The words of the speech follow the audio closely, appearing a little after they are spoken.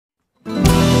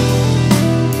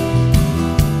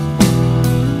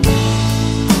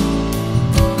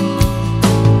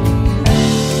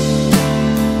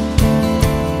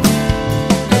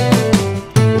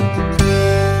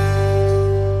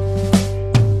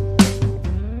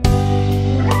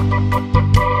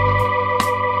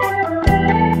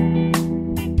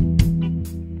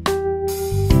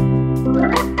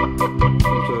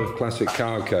classic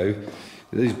car cave.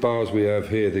 These bars we have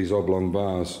here, these oblong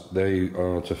bars, they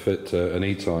are to fit an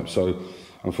E-type. So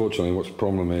unfortunately what's the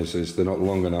problem is they're not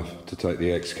long enough to take the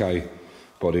XK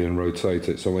body and rotate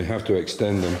it. So we have to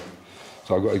extend them.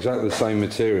 So I've got exactly the same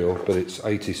material, but it's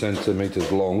 80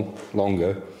 centimeters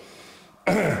longer.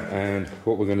 And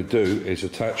what we're going to do is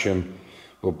attach them,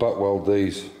 we'll butt weld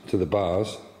these to the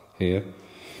bars here.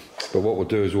 But what we'll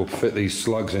do is we'll fit these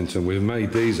slugs into them. We've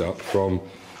made these up from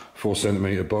 4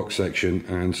 centimeter box section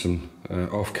and some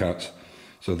offcuts.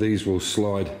 So these will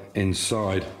slide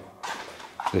inside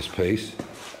this piece.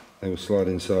 They will slide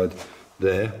inside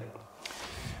there.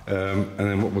 And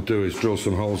then what we'll do is drill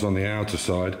some holes on the outer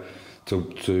side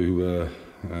to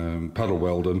puddle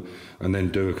weld them, and then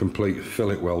do a complete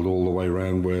fillet weld all the way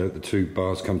around where the two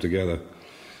bars come together.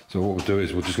 So what we'll do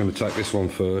is we're just going to tack this one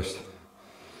first,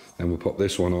 then we'll pop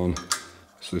this one on,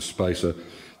 so this spacer,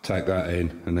 tack that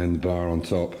in, and then the bar on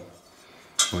top,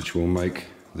 which will make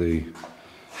the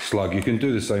slug. You can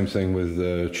do the same thing with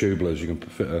tubulars. You can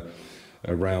fit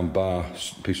a round bar,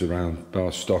 piece of round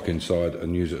bar stock inside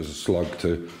and use it as a slug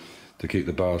to keep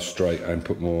the bar straight and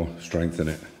put more strength in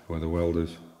it where the weld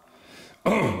is.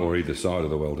 Or either side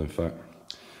of the weld, in fact.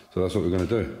 So that's what we're going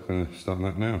to do. We're going to start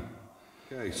that now.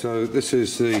 Okay, so this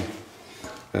is the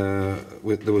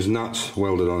there was nuts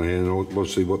welded on here, and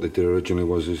obviously what they did originally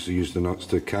was to use the nuts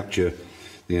to capture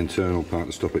the internal part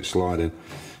to stop it sliding.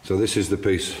 So this is the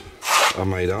piece I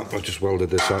made up. I just welded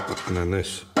this up, and then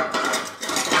this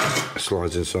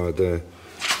slides inside there.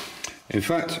 In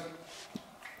fact,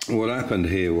 what happened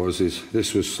here was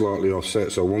this was slightly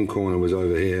offset, so one corner was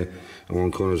over here and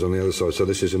one corner was on the other side, so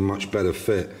this is a much better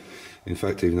fit. In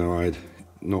fact, even though I had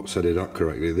not set it up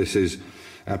correctly, this is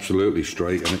absolutely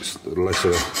straight, and it's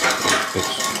lesser,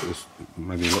 it's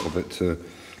maybe a little bit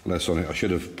less on it. I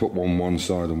should have put one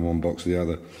side and one box the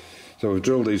other. So we've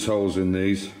drilled these holes in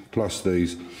these, plus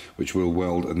these, which we'll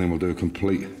weld, and then we'll do a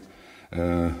complete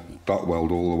butt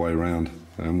weld all the way around,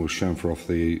 and we'll chamfer off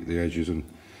the edges and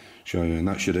show you, and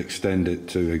that should extend it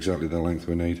to exactly the length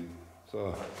we need.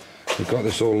 So we've got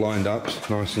this all lined up,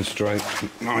 nice and straight,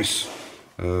 nice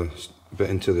bit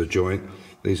into the joint.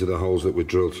 These are the holes that we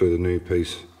drilled through the new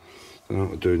piece. And what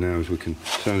we'll do now is we can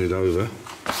turn it over.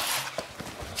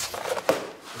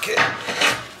 Okay.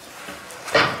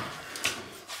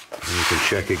 And you can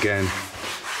check again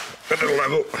at the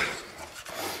level.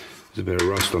 There's a bit of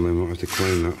rust on there, might have to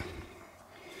clean that.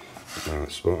 Oh,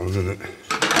 that's spot on, isn't it?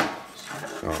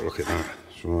 Oh, look at that.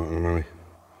 It's right on the money.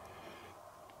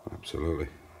 Absolutely.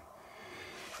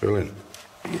 Brilliant.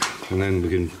 And then we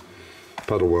can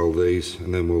puddle weld these,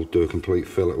 and then we'll do a complete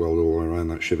fillet weld all the way around.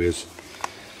 That should be as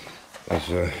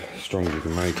strong as you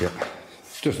can make it.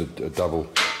 It's just a double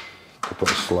to put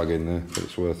a slug in there, but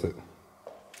it's worth it.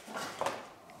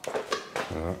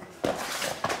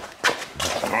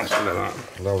 Nice, look at that.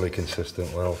 Lovely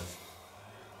consistent weld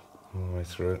all the way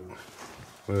through it.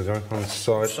 Where are we going? On the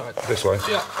side? This way?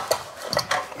 Yeah.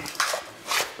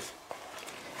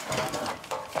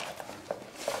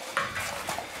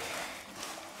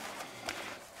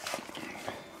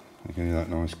 You can hear that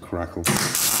nice crackle.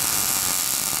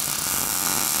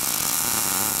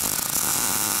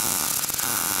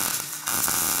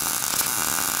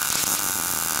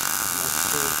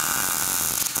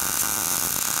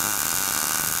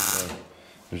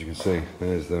 As you can see,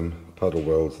 there's them puddle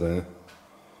welds there.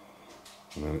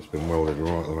 And then it's been welded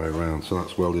right the way around, so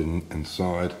that's welded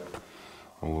inside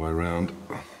all the way around,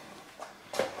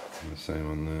 and the same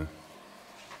on there,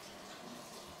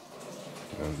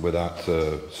 and with that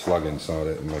slug inside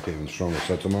it and make it even stronger.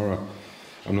 So tomorrow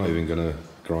I'm not even going to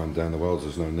grind down the welds,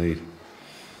 there's no need.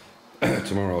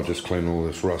 Tomorrow I'll just clean all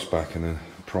this rust back and then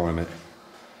prime it,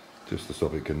 just to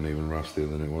stop it getting even rustier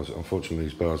than it was. Unfortunately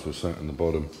these bars were sat in the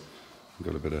bottom,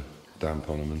 got a bit of damp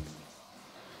on them, and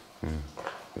yeah.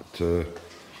 But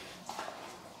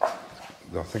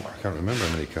I think, I can't remember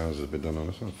how many cars have been done on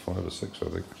this one, 5 or 6 I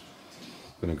think.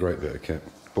 It's been a great bit of kit.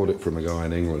 Bought it from a guy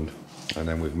in England, and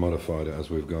then we've modified it as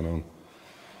we've gone on.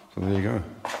 So there you go,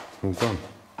 all done.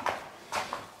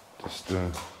 Just,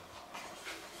 and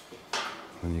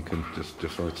you can just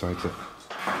rotate it.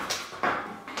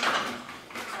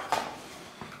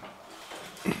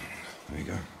 There you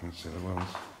go, that's the other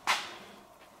welds.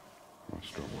 Nice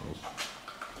strong welds.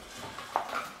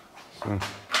 So,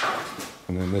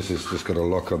 and then this has just got a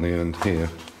lock on the end here.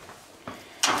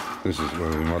 This is where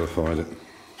we modified it.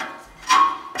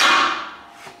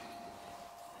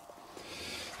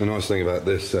 The nice thing about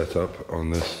this setup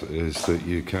on this is that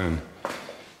you can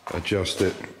adjust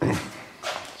it.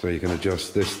 So you can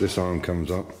adjust this arm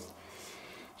comes up.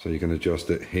 So you can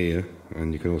adjust it here,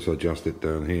 and you can also adjust it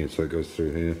down here, so it goes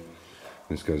through here.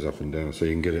 This goes up and down, so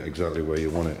you can get it exactly where you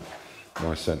want it.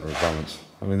 Nice centre of balance.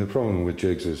 I mean, the problem with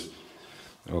jigs is,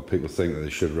 well, people think that they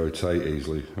should rotate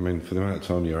easily. I mean, for the amount of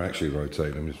time you're actually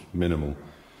rotating them is minimal.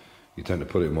 You tend to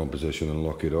put it in one position and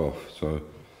lock it off. So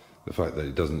the fact that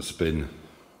it doesn't spin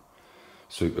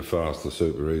super fast or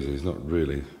super easy is not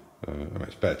really, I mean,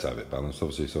 it's better to have it balanced,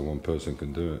 obviously, so one person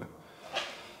can do it.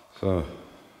 So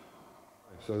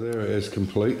there it is,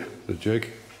 complete, the jig.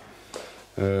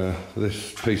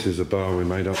 This piece is a bar we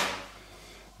made up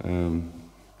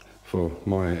for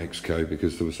my XK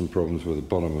because there were some problems with the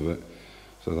bottom of it.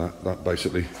 So that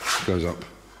basically goes up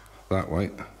that way.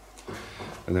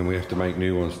 And then we have to make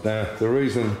new ones. Now, the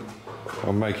reason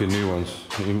I'm making new ones,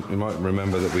 you might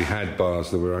remember that we had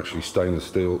bars that were actually stainless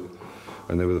steel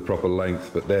and they were the proper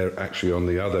length, but they're actually on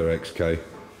the other XK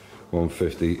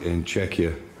 150 in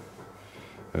Czechia.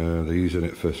 They're using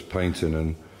it for painting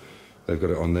and they've got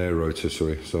it on their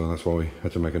rotisserie, so that's why we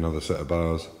had to make another set of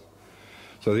bars.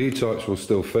 So the E-types will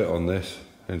still fit on this.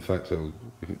 In fact, you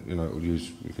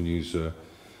can use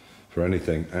for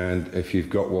anything. And if you've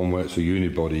got one where it's a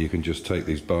unibody, you can just take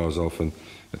these bars off and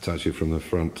attach it from the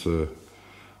front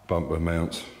bumper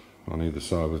mounts on either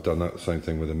side. We've done that, the same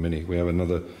thing with a Mini. We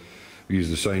use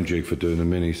the same jig for doing the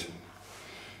Minis.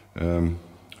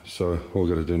 So all we've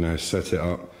got to do now is set it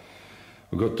up.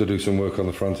 We've got to do some work on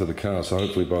the front of the car, so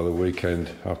hopefully by the weekend,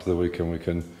 after the weekend, we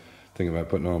can think about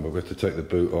putting it on. But we have to take the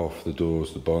boot off, the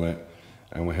doors, the bonnet,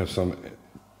 and we have some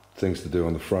things to do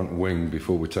on the front wing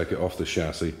before we take it off the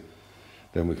chassis.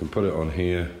 Then we can put it on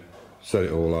here, set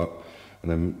it all up,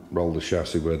 and then roll the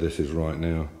chassis where this is right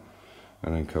now,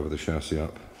 and then cover the chassis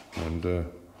up. And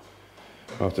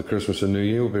after Christmas and New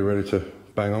Year, we'll be ready to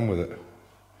bang on with it.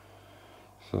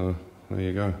 So there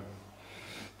you go.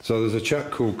 So there's a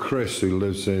chap called Chris who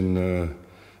lives in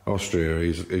Austria.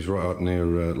 He's right up near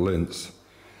Linz,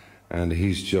 and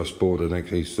he's just bought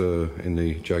he's in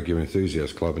the Jaguar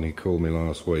Enthusiast Club, and he called me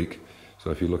last week. So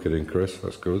if you look at him, Chris,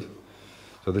 that's good.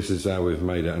 So this is how we've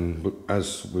made it, and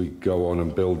as we go on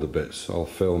and build the bits, I'll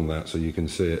film that so you can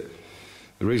see it.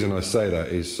 The reason I say that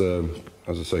is,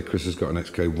 as I say, Chris has got an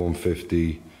XK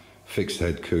 150 fixed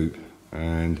head coupe,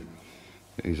 and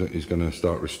he's going to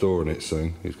start restoring it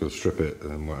soon. He's got to strip it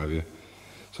and what have you.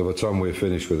 So by the time we're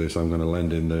finished with this, I'm going to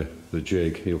lend in the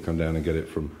jig. He'll come down and get it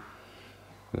from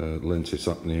Linz. It's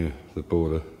up near the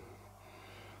border,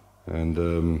 and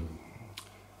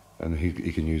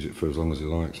he can use it for as long as he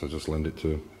likes. I'll just lend it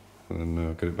to him and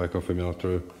then get it back off him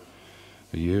after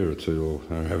a year or two,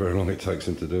 or however long it takes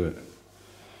him to do it.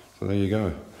 So there you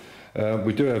go.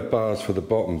 We do have bars for the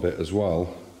bottom bit as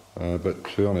well, but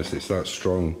to be honest, it's that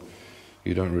strong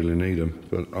you don't really need them.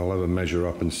 But I'll have a measure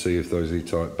up and see if those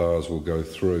E-type bars will go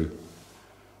through.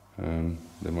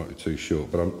 They might be too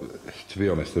short, but to be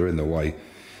honest, they're in the way.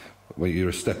 Well,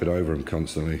 you're stepping over them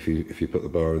constantly if you put the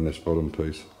bar in this bottom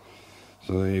piece.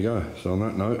 So there you go. So on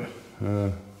that note,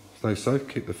 stay safe,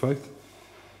 keep the faith,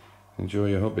 enjoy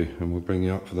your hobby, and we'll bring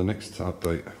you up for the next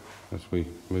update as we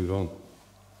move on.